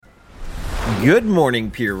Good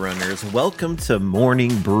morning, Peer Runners. Welcome to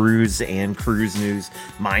Morning Brews and Cruise News.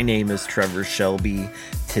 My name is Trevor Shelby.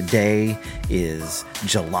 Today is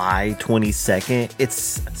July 22nd.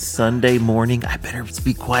 It's Sunday morning. I better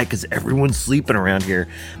be quiet because everyone's sleeping around here.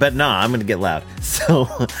 But nah, I'm going to get loud. So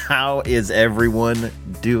how is everyone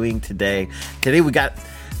doing today? Today we got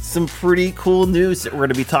some pretty cool news that we're going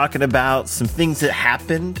to be talking about. Some things that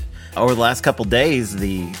happened over the last couple days.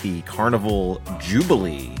 The Carnival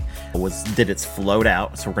Jubilee did its float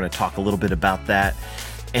out, so we're going to talk a little bit about that,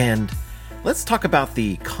 and let's talk about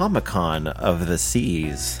the Comic-Con of the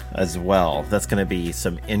Seas as well. That's going to be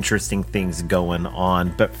some interesting things going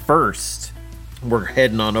on, but first we're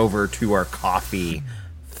heading on over to our Coffee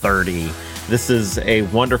 30. This is a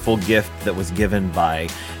wonderful gift that was given by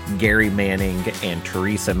Gary Manning and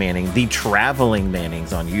Teresa Manning, the Traveling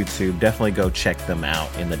Mannings on YouTube. Definitely go check them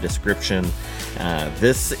out in the description.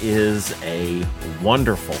 This is a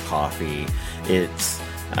wonderful coffee. It's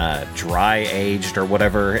dry aged or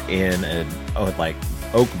whatever in like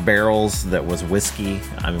oak barrels that was whiskey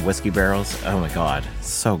barrels. Oh my god,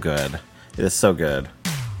 so good. It is so good.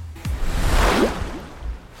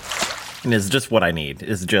 And it's just what I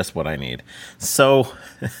need. So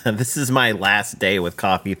this is my last day with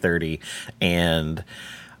Coffee 30, and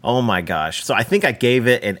oh my gosh. So I think I gave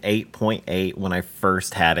it an 8.8 when I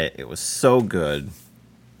first had it. It was so good.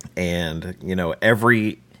 And, you know,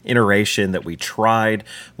 every iteration that we tried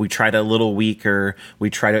a little weaker.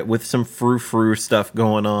 We tried it with some frou-frou stuff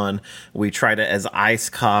going on. We tried it as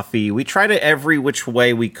iced coffee. We tried it every which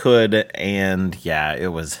way we could, and yeah, it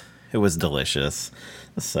was delicious.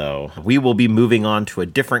 So we will be moving on to a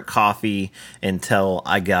different coffee until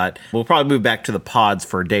we'll probably move back to the pods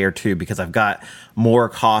for a day or two because I've got more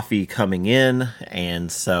coffee coming in,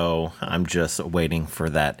 and so I'm just waiting for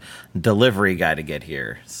that delivery guy to get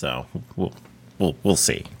here. So we'll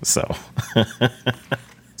see. So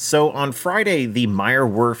on Friday, the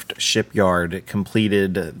Meyer-Werft shipyard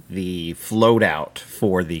completed the float out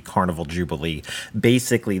for the Carnival Jubilee.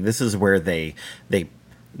 Basically, this is where they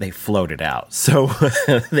floated out. So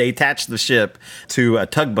they attached the ship to a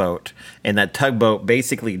tugboat, and that tugboat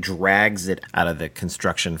basically drags it out of the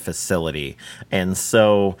construction facility. And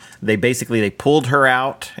so they pulled her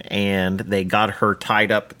out and they got her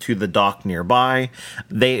tied up to the dock nearby.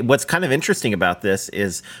 What's kind of interesting about this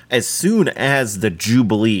is as soon as the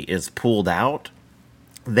Jubilee is pulled out,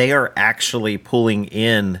 they are actually pulling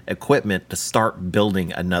in equipment to start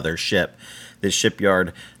building another ship. The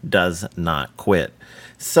shipyard does not quit.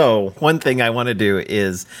 So one thing I want to do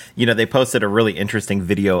is, they posted a really interesting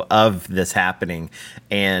video of this happening.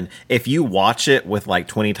 And if you watch it with like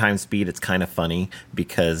 20 times speed, it's kind of funny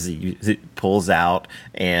because it pulls out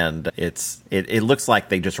and it looks like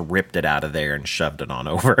they just ripped it out of there and shoved it on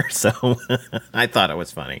over. So I thought it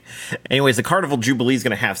was funny. Anyways, the Carnival Jubilee is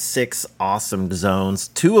going to have 6 awesome zones.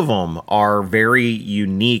 2 of them are very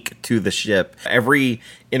unique to the ship. Every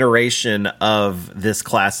iteration of this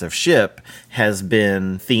class of ship has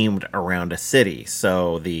been themed around a city.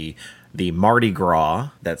 So the Mardi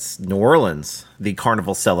Gras, that's New Orleans. The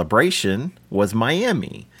Carnival Celebration was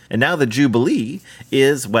Miami. And now the Jubilee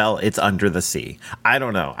is, well, it's under the sea. I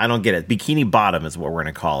don't know. I don't get it. Bikini Bottom is what we're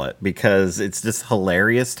going to call it because it's just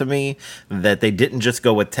hilarious to me that they didn't just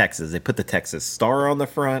go with Texas. They put the Texas star on the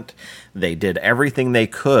front. They did everything they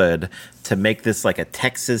could to make this like a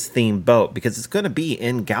Texas-themed boat because it's going to be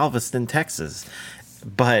in Galveston, Texas.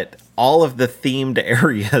 But all of the themed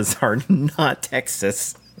areas are not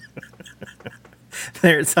Texas.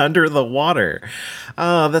 It's under the water.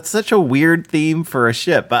 Oh, that's such a weird theme for a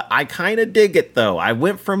ship, but I kind of dig it though. I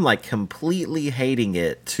went from like completely hating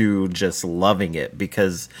it to just loving it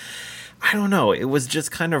because I don't know, it was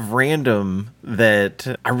just kind of random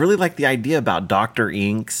that I really like the idea about Dr.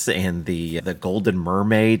 Inks and the Golden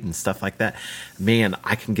Mermaid and stuff like that. Man,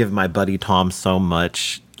 I can give my buddy Tom so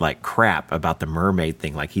much like crap about the mermaid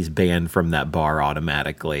thing, like he's banned from that bar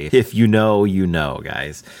automatically. If you know, you know,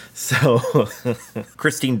 guys. So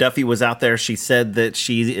Christine Duffy was out there. She said that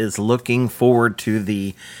she is looking forward to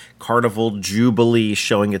the Carnival Jubilee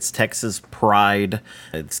showing its Texas pride.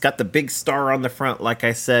 It's got the big star on the front. Like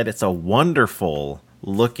I said, it's a wonderful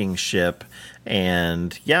looking ship.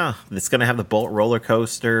 And yeah, it's going to have the Bolt roller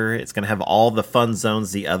coaster. It's going to have all the fun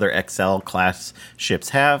zones the other XL class ships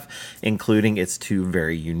have, including its 2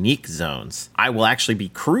 very unique zones. I will actually be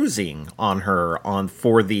cruising on her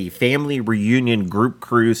for the family reunion group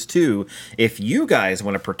cruise too. If you guys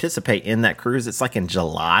want to participate in that cruise, it's like in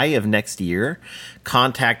July of next year.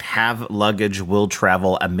 Contact Have Luggage Will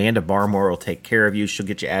Travel. Amanda Barmore will take care of you. She'll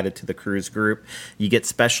get you added to the cruise group. You get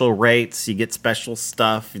special rates. You get special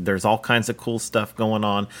stuff. There's all kinds of cool cool stuff going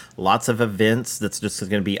on. Lots of events that's just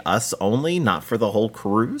going to be us only, not for the whole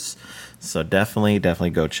cruise. So definitely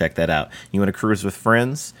go check that out. You want to cruise with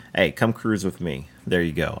friends? Hey, come cruise with me. There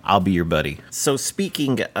you go. I'll be your buddy. So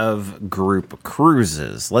speaking of group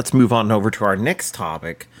cruises, let's move on over to our next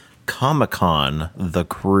topic, Comic-Con, the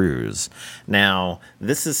cruise. Now,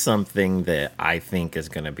 this is something that I think is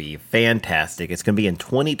going to be fantastic. It's going to be in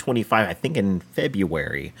 2025, I think in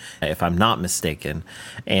February, if I'm not mistaken.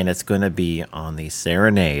 And it's going to be on the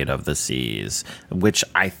Serenade of the Seas, which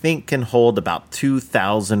I think can hold about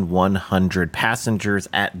 2,100 passengers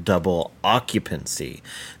at double occupancy.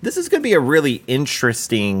 This is going to be a really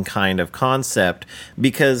interesting kind of concept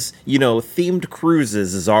because, themed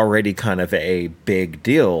cruises is already kind of a big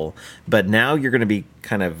deal. But now you're going to be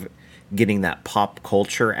kind of getting that pop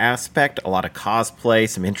culture aspect, a lot of cosplay,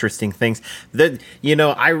 some interesting things. That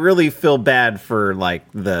I really feel bad for like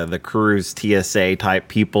the cruise TSA type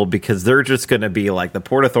people because they're just going to be like, the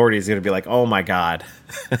Port Authority is going to be like, oh my God,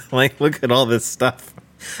 like look at all this stuff.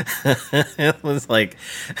 It was like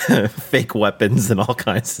fake weapons and all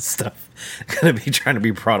kinds of stuff going to be trying to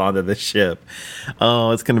be brought onto the ship.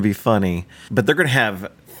 Oh, it's going to be funny. But they're going to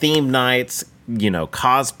have theme nights,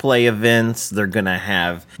 cosplay events. They're going to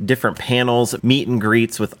have different panels, meet and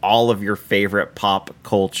greets with all of your favorite pop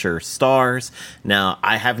culture stars. Now,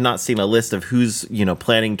 I have not seen a list of who's,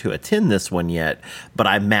 planning to attend this one yet, but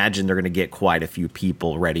I imagine they're going to get quite a few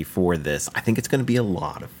people ready for this. I think it's going to be a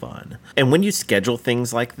lot of fun. And when you schedule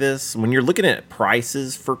things like this, when you're looking at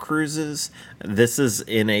prices for cruises, this is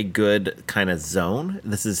in a good kind of zone.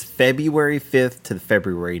 This is February 5th to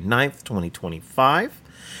February 9th, 2025.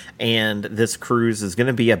 And this cruise is going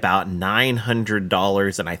to be about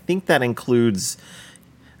 $900, and I think that includes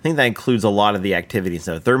a lot of the activities.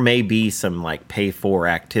 So there may be some like pay for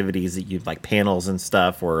activities that you like, panels and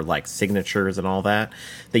stuff, or like signatures and all that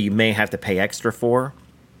you may have to pay extra for,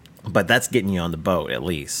 but that's getting you on the boat at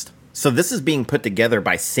least. So this is being put together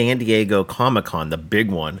by San Diego Comic-Con, the big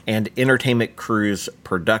one, and Entertainment Cruise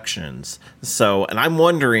Productions. So, and I'm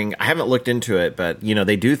wondering, I haven't looked into it, but,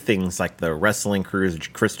 they do things like the wrestling cruise,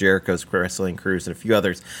 Chris Jericho's wrestling cruise, and a few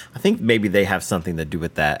others. I think maybe they have something to do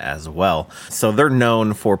with that as well. So they're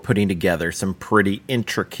known for putting together some pretty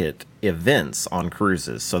intricate events on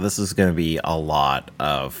cruises. So this is going to be a lot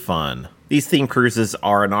of fun. These theme cruises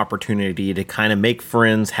are an opportunity to kind of make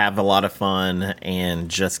friends, have a lot of fun, and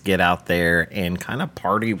just get out there and kind of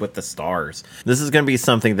party with the stars. This is going to be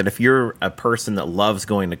something that if you're a person that loves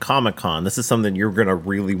going to Comic-Con, this is something you're going to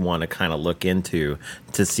really want to kind of look into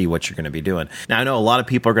to see what you're going to be doing. Now, I know a lot of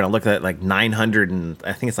people are going to look at like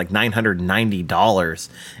 $990,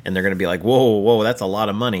 and they're going to be like, whoa, that's a lot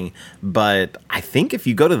of money. But I think if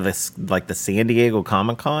you go to this, like the San Diego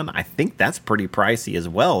Comic-Con, I think that's pretty pricey as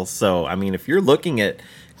well. So, I mean, if you're looking at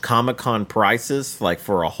Comic-Con prices, like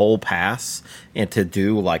for a whole pass and to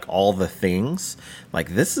do like all the things,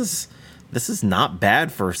 like this is not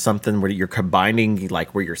bad for something where you're combining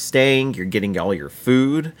like where you're staying, you're getting all your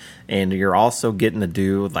food, and you're also getting to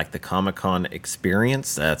do like the Comic-Con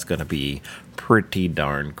experience. That's going to be pretty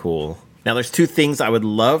darn cool. Now, there's two things I would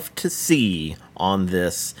love to see on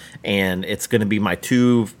this, and it's going to be my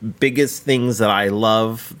two biggest things that I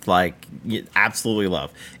love, like absolutely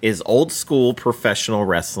love, is old school professional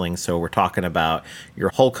wrestling. So we're talking about your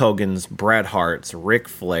Hulk Hogan's, Bret Hart's, Ric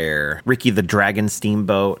Flair, Ricky the Dragon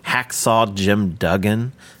Steamboat, Hacksaw Jim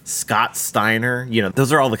Duggan, Scott Steiner.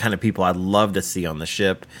 Those are all the kind of people I'd love to see on the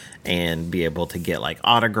ship and be able to get like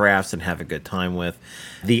autographs and have a good time with.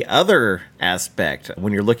 The other aspect,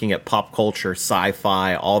 when you're looking at pop culture,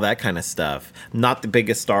 sci-fi, all that kind of stuff, not the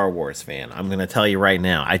biggest Star Wars fan. I'm going to tell you right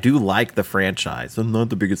now, I do like the franchise. I'm not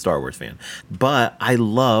the biggest Star Wars fan, but I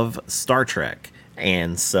love Star Trek.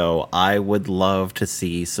 And so I would love to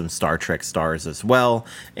see some Star Trek stars as well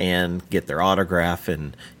and get their autograph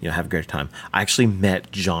and, have a great time. I actually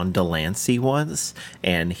met John Delancey once,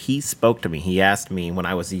 and he spoke to me. He asked me when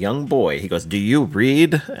I was a young boy, he goes, "Do you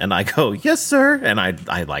read?" And I go, "Yes, sir." And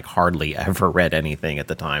I like hardly ever read anything at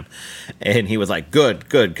the time. And he was like, good,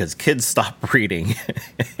 because kids stop reading.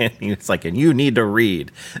 And he was like, "And you need to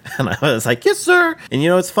read." And I was like, "Yes, sir." And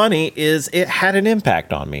what's funny is it had an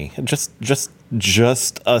impact on me.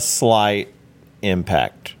 Just a slight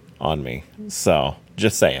impact on me. So,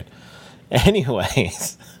 just saying.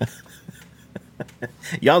 Anyways.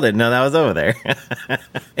 Y'all didn't know that was over there.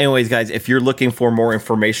 Anyways, guys, if you're looking for more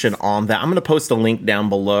information on that, I'm going to post a link down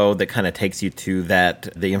below that kind of takes you to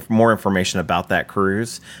that, more information about that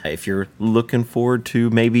cruise. If you're looking forward to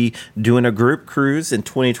maybe doing a group cruise in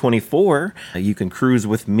 2024, you can cruise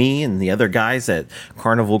with me and the other guys at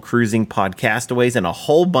Carnival Cruising Podcastaways and a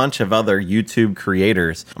whole bunch of other YouTube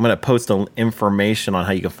creators. I'm going to post information on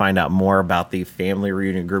how you can find out more about the Family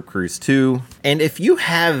Reunion Group Cruise too. And if you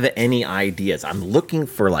have any ideas, I'm looking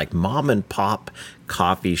for like mom and pop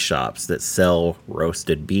coffee shops that sell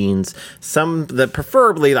roasted beans. Some that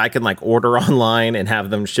preferably I can like order online and have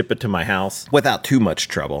them ship it to my house without too much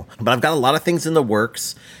trouble. But I've got a lot of things in the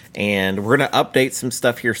works, and we're going to update some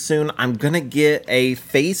stuff here soon. I'm going to get a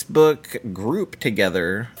Facebook group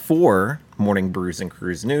together for Morning Brews and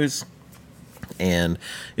Cruise News. And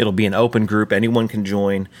it'll be an open group. Anyone can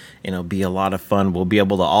join, and it'll be a lot of fun. We'll be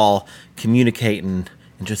able to all communicate and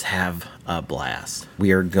just have a blast.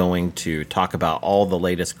 We are going to talk about all the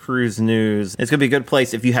latest cruise news. It's going to be a good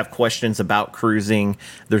place if you have questions about cruising.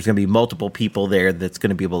 There's going to be multiple people there that's going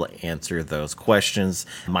to be able to answer those questions.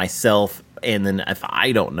 Myself, and then if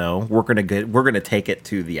I don't know, we're going to take it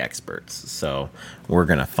to the experts. So we're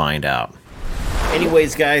going to find out.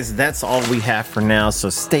 Anyways, guys, that's all we have for now, so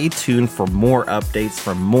stay tuned for more updates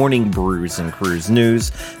from Morning Brews and Cruise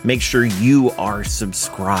News. Make sure you are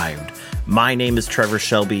subscribed. My name is Trevor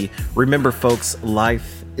Shelby. Remember, folks,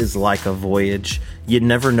 life is like a voyage. You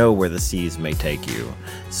never know where the seas may take you.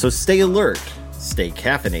 So stay alert, stay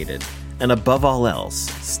caffeinated, and above all else,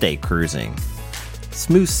 stay cruising.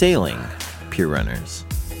 Smooth sailing, Pure Runners.